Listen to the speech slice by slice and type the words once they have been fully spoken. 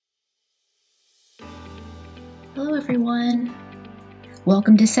Hello everyone.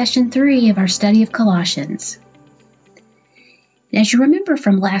 Welcome to session 3 of our study of Colossians. As you remember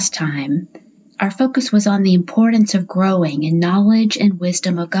from last time, our focus was on the importance of growing in knowledge and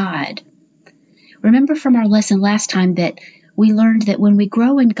wisdom of God. Remember from our lesson last time that we learned that when we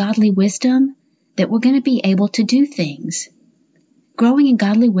grow in godly wisdom, that we're going to be able to do things. Growing in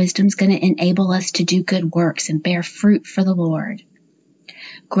godly wisdom is going to enable us to do good works and bear fruit for the Lord.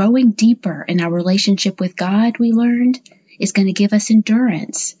 Growing deeper in our relationship with God, we learned, is going to give us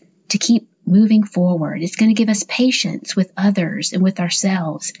endurance to keep moving forward. It's going to give us patience with others and with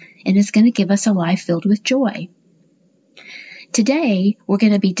ourselves, and it's going to give us a life filled with joy. Today, we're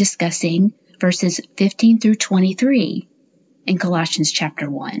going to be discussing verses 15 through 23 in Colossians chapter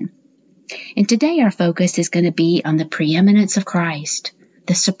 1. And today our focus is going to be on the preeminence of Christ,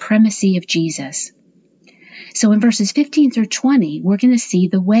 the supremacy of Jesus. So in verses 15 through 20, we're going to see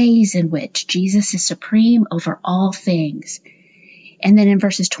the ways in which Jesus is supreme over all things. And then in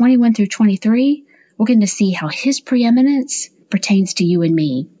verses 21 through 23, we're going to see how his preeminence pertains to you and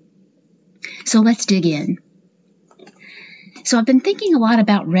me. So let's dig in. So I've been thinking a lot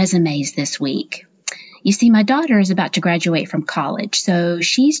about resumes this week. You see, my daughter is about to graduate from college, so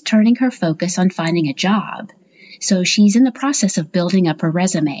she's turning her focus on finding a job. So she's in the process of building up her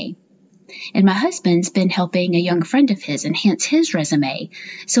resume. And my husband's been helping a young friend of his enhance his resume.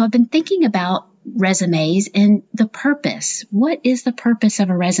 So I've been thinking about resumes and the purpose. What is the purpose of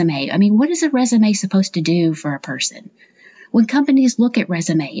a resume? I mean, what is a resume supposed to do for a person? When companies look at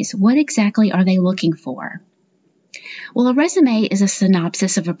resumes, what exactly are they looking for? Well, a resume is a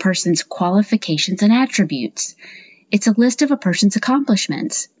synopsis of a person's qualifications and attributes. It's a list of a person's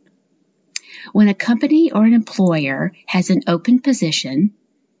accomplishments. When a company or an employer has an open position,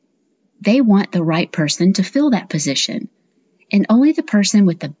 they want the right person to fill that position, and only the person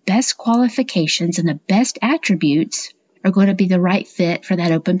with the best qualifications and the best attributes are going to be the right fit for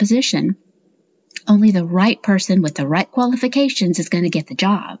that open position. Only the right person with the right qualifications is going to get the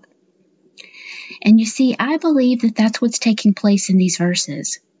job. And you see, I believe that that's what's taking place in these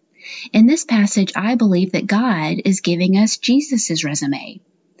verses. In this passage, I believe that God is giving us Jesus' resume.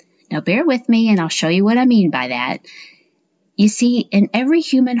 Now bear with me and I'll show you what I mean by that. You see, in every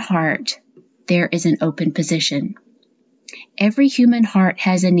human heart, there is an open position. Every human heart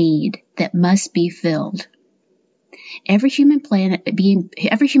has a need that must be filled. Every human being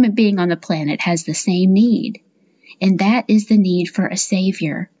on the planet has the same need, and that is the need for a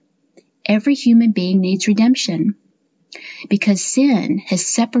Savior. Every human being needs redemption because sin has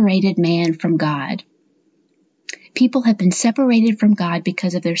separated man from God. People have been separated from God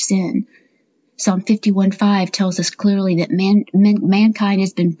because of their sin. Psalm 51:5 tells us clearly that mankind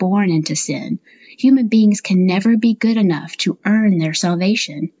has been born into sin. Human beings can never be good enough to earn their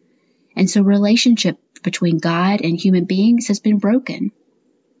salvation. And so relationship between God and human beings has been broken.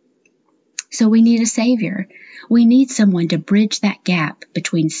 So we need a Savior. We need someone to bridge that gap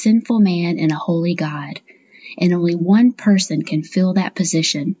between sinful man and a holy God. And only one person can fill that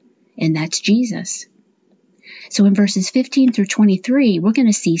position, and that's Jesus. So in verses 15 through 23, we're going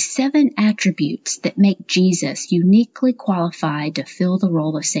to see 7 attributes that make Jesus uniquely qualified to fill the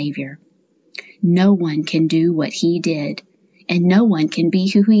role of Savior. No one can do what he did, and no one can be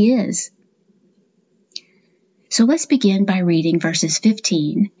who he is. So let's begin by reading verses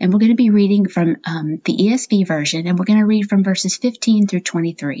 15, and we're going to be reading from the ESV version, and we're going to read from verses 15 through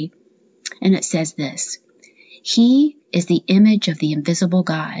 23. And it says this: He is the image of the invisible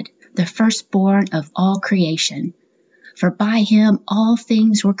God, the firstborn of all creation. For by him all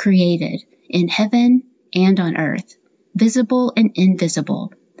things were created, in heaven and on earth, visible and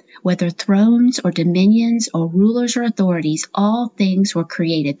invisible. Whether thrones or dominions or rulers or authorities, all things were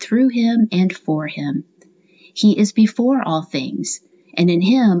created through him and for him. He is before all things, and in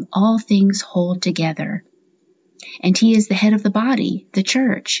him all things hold together. And he is the head of the body, the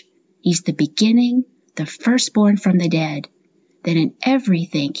church. He's the beginning, the firstborn from the dead, that in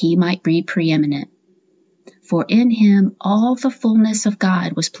everything he might be preeminent. For in him all the fullness of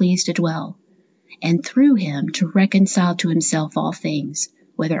God was pleased to dwell, and through him to reconcile to himself all things,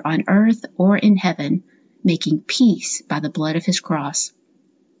 whether on earth or in heaven, making peace by the blood of his cross.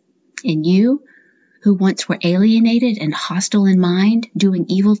 And you, who once were alienated and hostile in mind, doing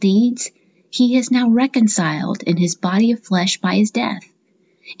evil deeds, he is now reconciled in his body of flesh by his death,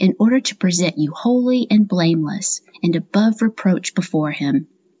 in order to present you holy and blameless and above reproach before him.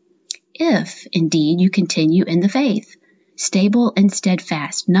 If, indeed, you continue in the faith, stable and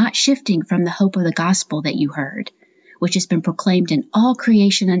steadfast, not shifting from the hope of the gospel that you heard, which has been proclaimed in all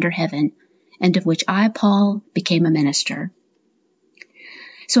creation under heaven, and of which I, Paul, became a minister.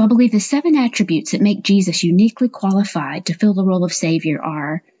 So I believe the 7 attributes that make Jesus uniquely qualified to fill the role of Savior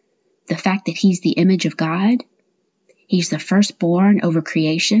are the fact that he's the image of God, he's the firstborn over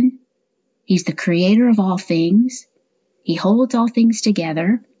creation, he's the creator of all things, he holds all things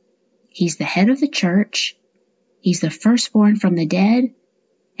together, he's the head of the church, he's the firstborn from the dead,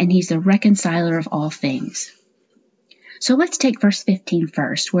 and he's the reconciler of all things. So let's take verse 15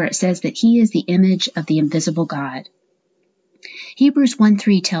 first, where it says that he is the image of the invisible God. Hebrews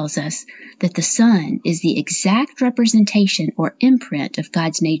 1:3 tells us that the Son is the exact representation or imprint of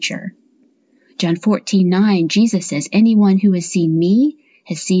God's nature. John 14:9, Jesus says, anyone who has seen me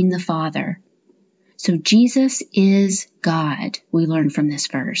has seen the Father. So Jesus is God, we learn from this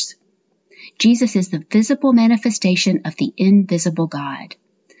verse. Jesus is the visible manifestation of the invisible God.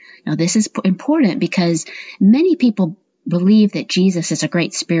 Now this is important because many people believe that Jesus is a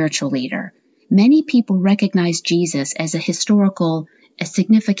great spiritual leader. Many people recognize Jesus as a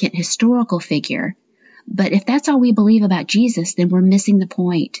significant historical figure. But if that's all we believe about Jesus, then we're missing the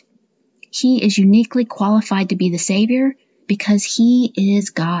point. He is uniquely qualified to be the Savior because he is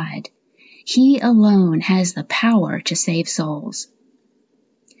God. He alone has the power to save souls.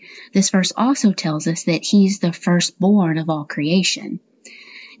 This verse also tells us that he's the firstborn of all creation.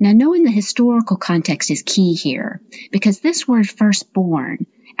 Now, knowing the historical context is key here, because this word firstborn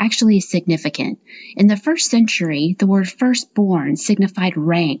actually is significant. In the first century, the word firstborn signified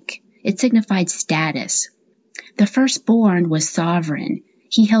rank. It signified status. The firstborn was sovereign.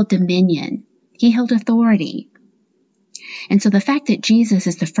 He held dominion. He held authority. And so the fact that Jesus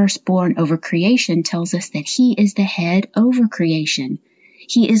is the firstborn over creation tells us that he is the head over creation.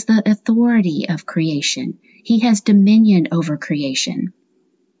 He is the authority of creation. He has dominion over creation.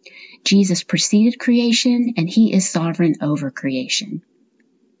 Jesus preceded creation, and he is sovereign over creation.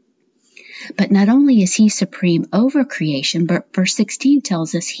 But not only is he supreme over creation, but verse 16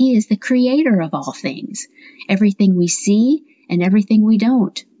 tells us he is the creator of all things, everything we see and everything we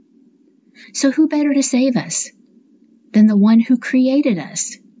don't. So who better to save us than the one who created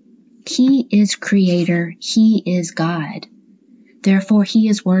us? He is creator. He is God. Therefore, he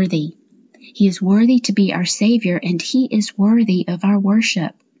is worthy. He is worthy to be our Savior, and he is worthy of our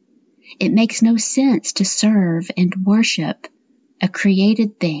worship. It makes no sense to serve and worship a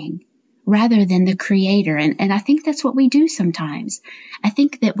created thing rather than the Creator. And I think that's what we do sometimes. I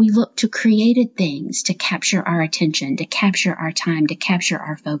think that we look to created things to capture our attention, to capture our time, to capture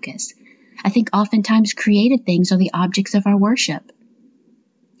our focus. I think oftentimes created things are the objects of our worship.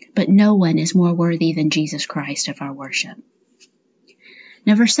 But no one is more worthy than Jesus Christ of our worship.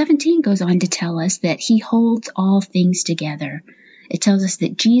 Now, verse 17 goes on to tell us that he holds all things together. It tells us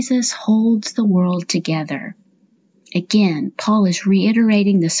that Jesus holds the world together. Again, Paul is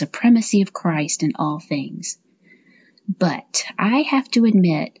reiterating the supremacy of Christ in all things. But I have to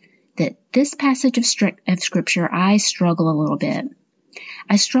admit that this passage of Scripture, I struggle a little bit.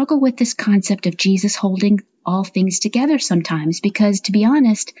 I struggle with this concept of Jesus holding all things together sometimes because, to be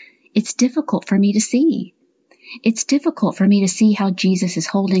honest, it's difficult for me to see. It's difficult for me to see how Jesus is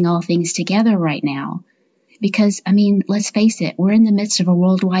holding all things together right now. Because, let's face it, we're in the midst of a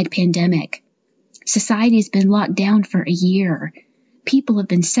worldwide pandemic. Society has been locked down for a year. People have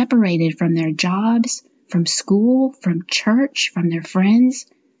been separated from their jobs, from school, from church, from their friends.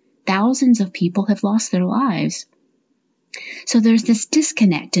 Thousands of people have lost their lives. So there's this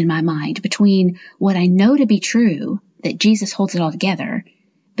disconnect in my mind between what I know to be true, that Jesus holds it all together,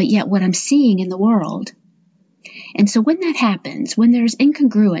 but yet what I'm seeing in the world. And so when that happens, when there's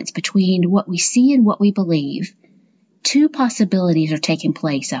incongruence between what we see and what we believe, two possibilities are taking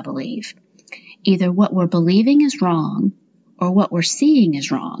place, I believe. Either what we're believing is wrong or what we're seeing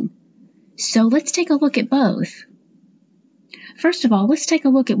is wrong. So let's take a look at both. First of all, let's take a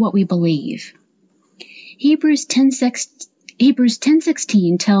look at what we believe. Hebrews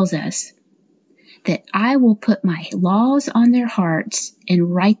 10:16 tells us that I will put my laws on their hearts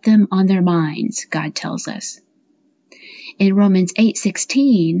and write them on their minds, God tells us. In Romans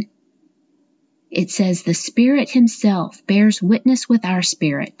 8:16, it says, the Spirit himself bears witness with our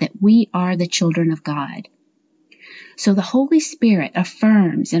spirit that we are the children of God. So the Holy Spirit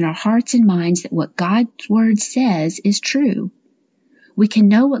affirms in our hearts and minds that what God's Word says is true. We can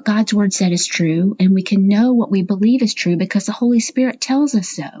know what God's Word said is true, and we can know what we believe is true because the Holy Spirit tells us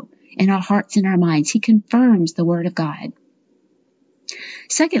so in our hearts and our minds. He confirms the Word of God.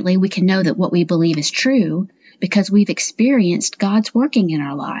 Secondly, we can know that what we believe is true because we've experienced God's working in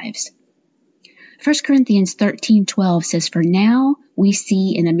our lives. 1 Corinthians 13:12 says, for now we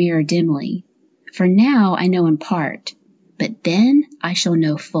see in a mirror dimly. For now I know in part, but then I shall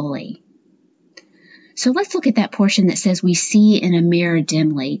know fully. So let's look at that portion that says we see in a mirror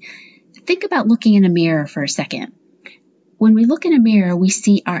dimly. Think about looking in a mirror for a second. When we look in a mirror, we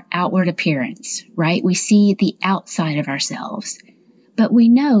see our outward appearance, right? We see the outside of ourselves. But we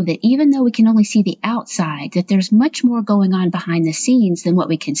know that even though we can only see the outside, that there's much more going on behind the scenes than what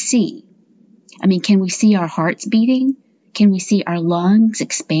we can see. I mean, can we see our hearts beating? Can we see our lungs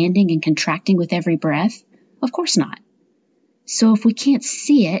expanding and contracting with every breath? Of course not. So if we can't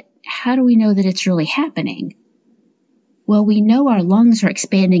see it, how do we know that it's really happening? Well, we know our lungs are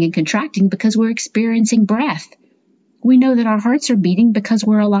expanding and contracting because we're experiencing breath. We know that our hearts are beating because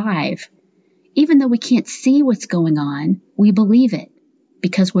we're alive. Even though we can't see what's going on, we believe it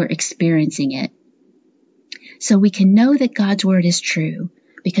because we're experiencing it. So we can know that God's word is true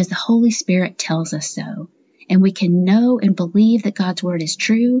because the Holy Spirit tells us so. And we can know and believe that God's word is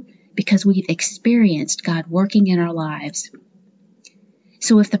true because we've experienced God working in our lives.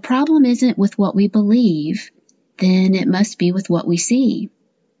 So if the problem isn't with what we believe, then it must be with what we see.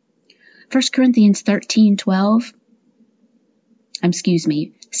 2 Corinthians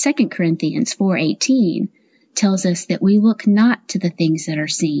 4:18 tells us that we look not to the things that are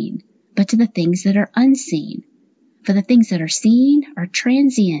seen, but to the things that are unseen. For the things that are seen are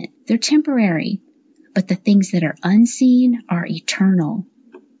transient, they're temporary, but the things that are unseen are eternal.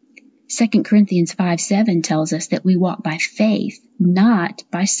 2 Corinthians 5:7 tells us that we walk by faith, not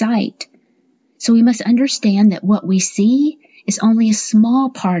by sight. So we must understand that what we see is only a small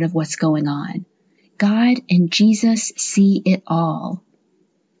part of what's going on. God and Jesus see it all.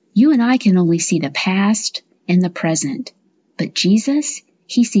 You and I can only see the past and the present, but Jesus,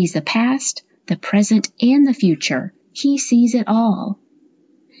 he sees the past, the present, and the future. He sees it all.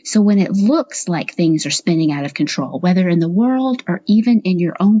 So when it looks like things are spinning out of control, whether in the world or even in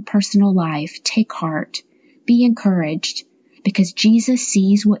your own personal life, take heart, be encouraged, because Jesus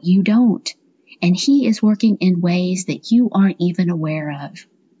sees what you don't, and he is working in ways that you aren't even aware of.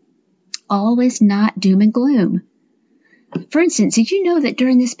 All is not doom and gloom. For instance, did you know that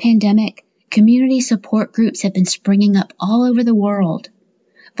during this pandemic, community support groups have been springing up all over the world?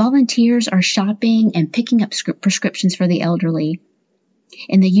 Volunteers are shopping and picking up prescriptions for the elderly.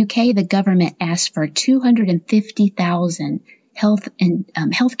 In the UK, the government asked for 250,000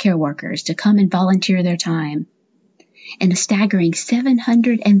 healthcare workers to come and volunteer their time. And a staggering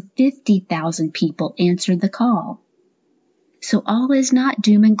 750,000 people answered the call. So all is not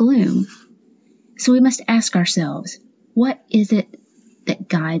doom and gloom. So we must ask ourselves, what is it that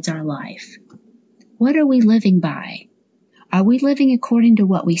guides our life? What are we living by? Are we living according to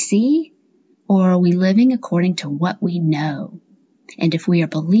what we see, or are we living according to what we know? And if we are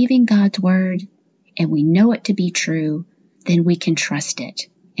believing God's word and we know it to be true, then we can trust it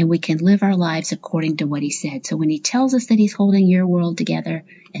and we can live our lives according to what he said. So when he tells us that he's holding your world together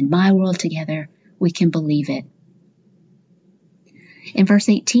and my world together, we can believe it. In verse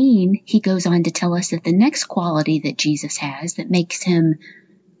 18, he goes on to tell us that the next quality that Jesus has that makes him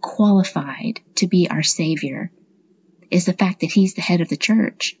qualified to be our Savior is the fact that he's the head of the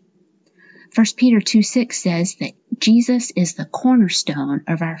church. 1 Peter 2:6 says that Jesus is the cornerstone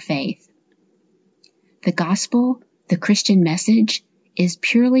of our faith. The gospel, the Christian message, is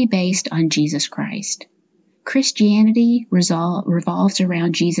purely based on Jesus Christ. Christianity revolves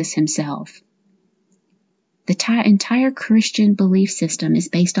around Jesus himself. The entire Christian belief system is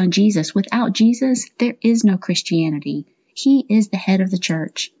based on Jesus. Without Jesus, there is no Christianity. He is the head of the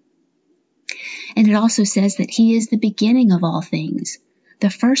church. And it also says that he is the beginning of all things, the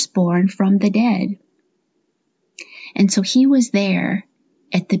firstborn from the dead. And so he was there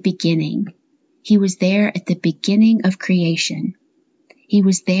at the beginning. He was there at the beginning of creation. He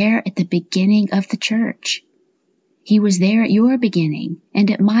was there at the beginning of the church. He was there at your beginning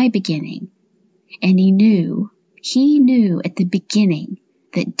and at my beginning. And he knew at the beginning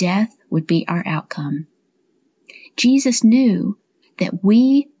that death would be our outcome. Jesus knew that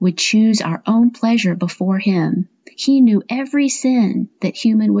we would choose our own pleasure before him. He knew every sin that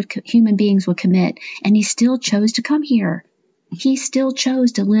human beings would commit, and he still chose to come here. He still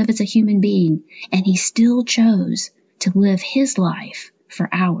chose to live as a human being, and he still chose to live his life for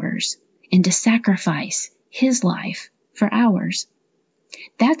ours and to sacrifice his life for ours.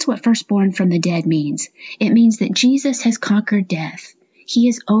 That's what firstborn from the dead means. It means that Jesus has conquered death. He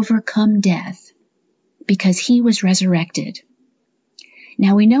has overcome death because he was resurrected.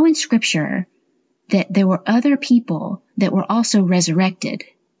 Now we know in Scripture that there were other people that were also resurrected.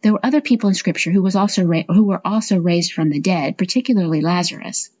 There were other people in Scripture who were also raised from the dead, particularly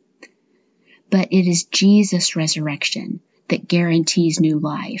Lazarus. But it is Jesus' resurrection that guarantees new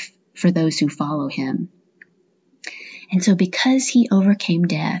life for those who follow him. And so because he overcame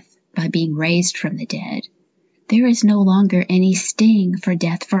death, by being raised from the dead, there is no longer any sting for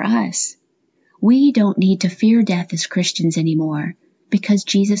death for us. We don't need to fear death as Christians anymore because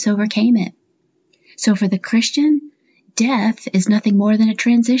Jesus overcame it. So for the Christian, death is nothing more than a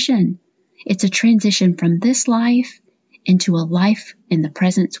transition. It's a transition from this life into a life in the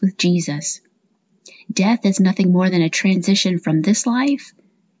presence with Jesus. Death is nothing more than a transition from this life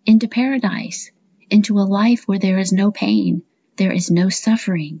into paradise, into a life where there is no pain, there is no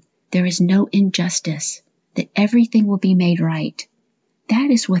suffering, there is no injustice, that everything will be made right. That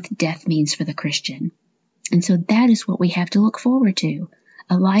is what death means for the Christian. And so that is what we have to look forward to,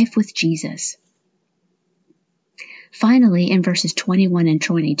 a life with Jesus. Finally, in verses 21 and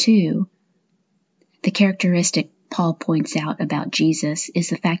 22, the characteristic Paul points out about Jesus is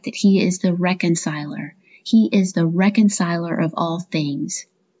the fact that he is the reconciler. He is the reconciler of all things.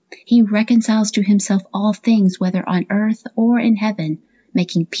 He reconciles to himself all things, whether on earth or in heaven,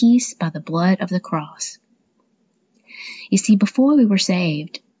 making peace by the blood of the cross. You see, before we were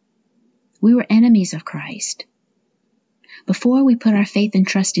saved, we were enemies of Christ. Before we put our faith and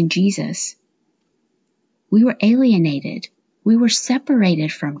trust in Jesus, we were alienated. We were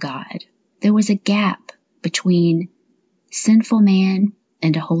separated from God. There was a gap between sinful man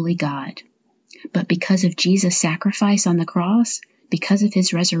and a holy God. But because of Jesus' sacrifice on the cross, because of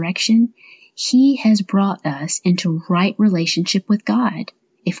his resurrection, he has brought us into right relationship with God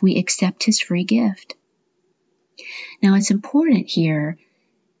if we accept his free gift. Now, it's important here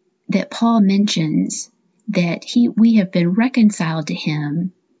that Paul mentions that we have been reconciled to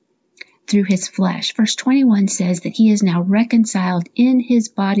him through his flesh. Verse 21 says that he is now reconciled in his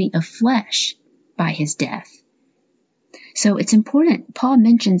body of flesh by his death. So it's important. Paul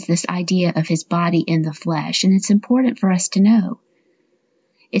mentions this idea of his body in the flesh, and it's important for us to know.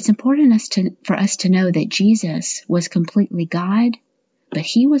 It's important for us to know that Jesus was completely God, but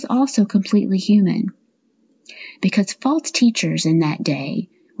he was also completely human. Because false teachers in that day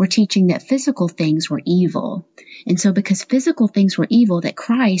were teaching that physical things were evil. And so because physical things were evil, that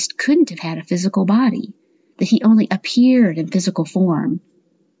Christ couldn't have had a physical body, that he only appeared in physical form.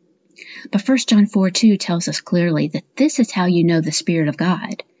 But 1 John 4:2 tells us clearly that this is how you know the Spirit of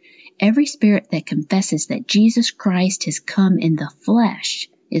God. Every spirit that confesses that Jesus Christ has come in the flesh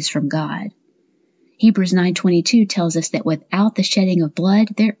is from God. Hebrews 9:22 tells us that without the shedding of blood,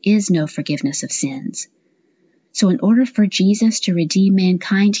 there is no forgiveness of sins. So in order for Jesus to redeem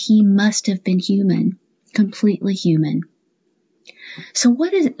mankind, he must have been human, completely human. So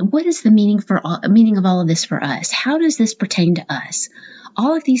what is the meaning of all of this for us? How does this pertain to us?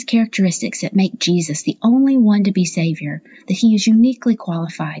 All of these characteristics that make Jesus the only one to be Savior, that he is uniquely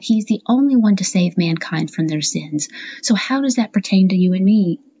qualified. He's the only one to save mankind from their sins. So how does that pertain to you and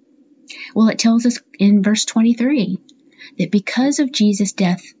me? Well, it tells us in verse 23 that because of Jesus'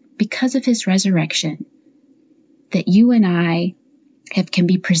 death, because of his resurrection, that you and I can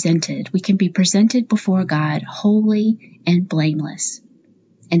be presented. We can be presented before God holy and blameless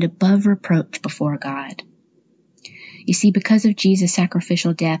and above reproach before God. You see, because of Jesus'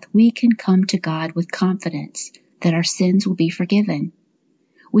 sacrificial death, we can come to God with confidence that our sins will be forgiven.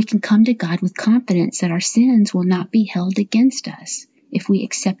 We can come to God with confidence that our sins will not be held against us if we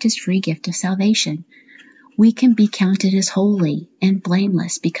accept his free gift of salvation. We can be counted as holy and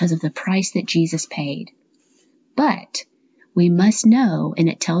blameless because of the price that Jesus paid. But we must know, and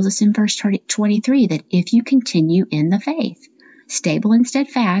it tells us in verse 23, that if you continue in the faith, stable and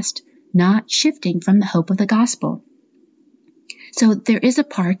steadfast, not shifting from the hope of the gospel. So there is a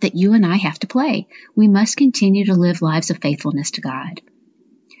part that you and I have to play. We must continue to live lives of faithfulness to God.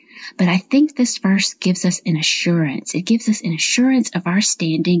 But I think this verse gives us an assurance. It gives us an assurance of our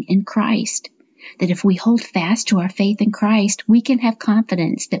standing in Christ, that if we hold fast to our faith in Christ, we can have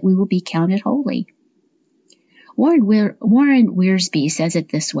confidence that we will be counted holy. Warren Wiersbe says it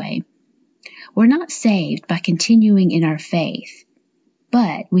this way: we're not saved by continuing in our faith,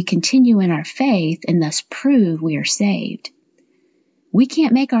 but we continue in our faith and thus prove we are saved. We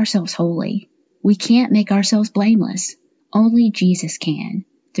can't make ourselves holy. We can't make ourselves blameless. Only Jesus can,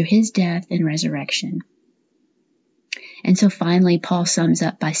 through his death and resurrection. And so finally, Paul sums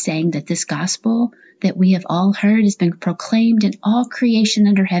up by saying that this gospel that we have all heard has been proclaimed in all creation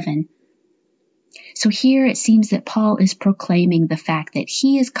under heaven. So here it seems that Paul is proclaiming the fact that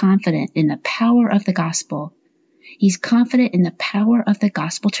he is confident in the power of the gospel. He's confident in the power of the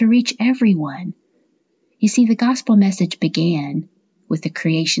gospel to reach everyone. You see, the gospel message began with the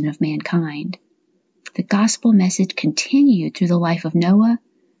creation of mankind. The gospel message continued through the life of Noah,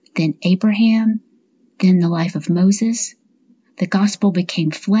 then Abraham, then the life of Moses. The gospel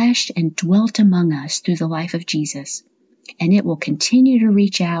became flesh and dwelt among us through the life of Jesus. and it will continue to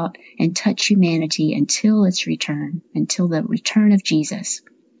reach out and touch humanity until its return, until the return of Jesus.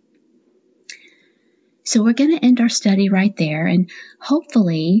 So we're going to end our study right there, and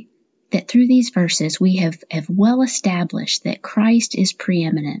hopefully that through these verses we have well established that Christ is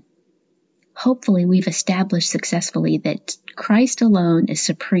preeminent. Hopefully we've established successfully that Christ alone is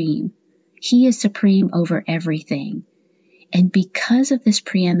supreme. He is supreme over everything. And because of this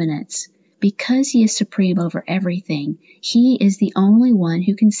preeminence, because he is supreme over everything, he is the only one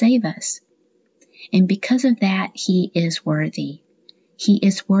who can save us. And because of that, he is worthy. He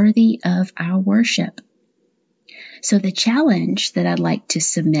is worthy of our worship. So the challenge that I'd like to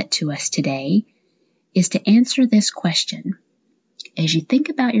submit to us today is to answer this question. As you think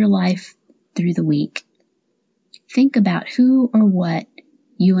about your life through the week, think about who or what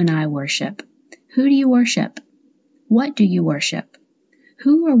you and I worship. Who do you worship? What do you worship?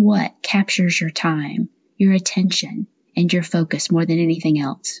 Who or what captures your time, your attention, and your focus more than anything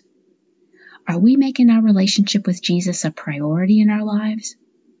else? Are we making our relationship with Jesus a priority in our lives?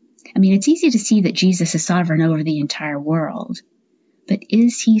 I mean, it's easy to see that Jesus is sovereign over the entire world, but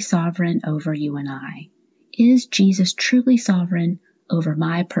is he sovereign over you and I? Is Jesus truly sovereign over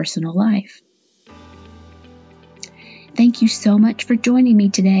my personal life? Thank you so much for joining me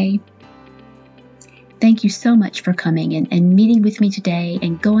today. Thank you so much for coming and meeting with me today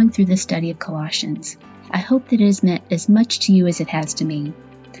and going through the study of Colossians. I hope that it has meant as much to you as it has to me.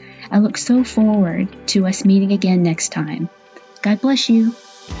 I look so forward to us meeting again next time. God bless you.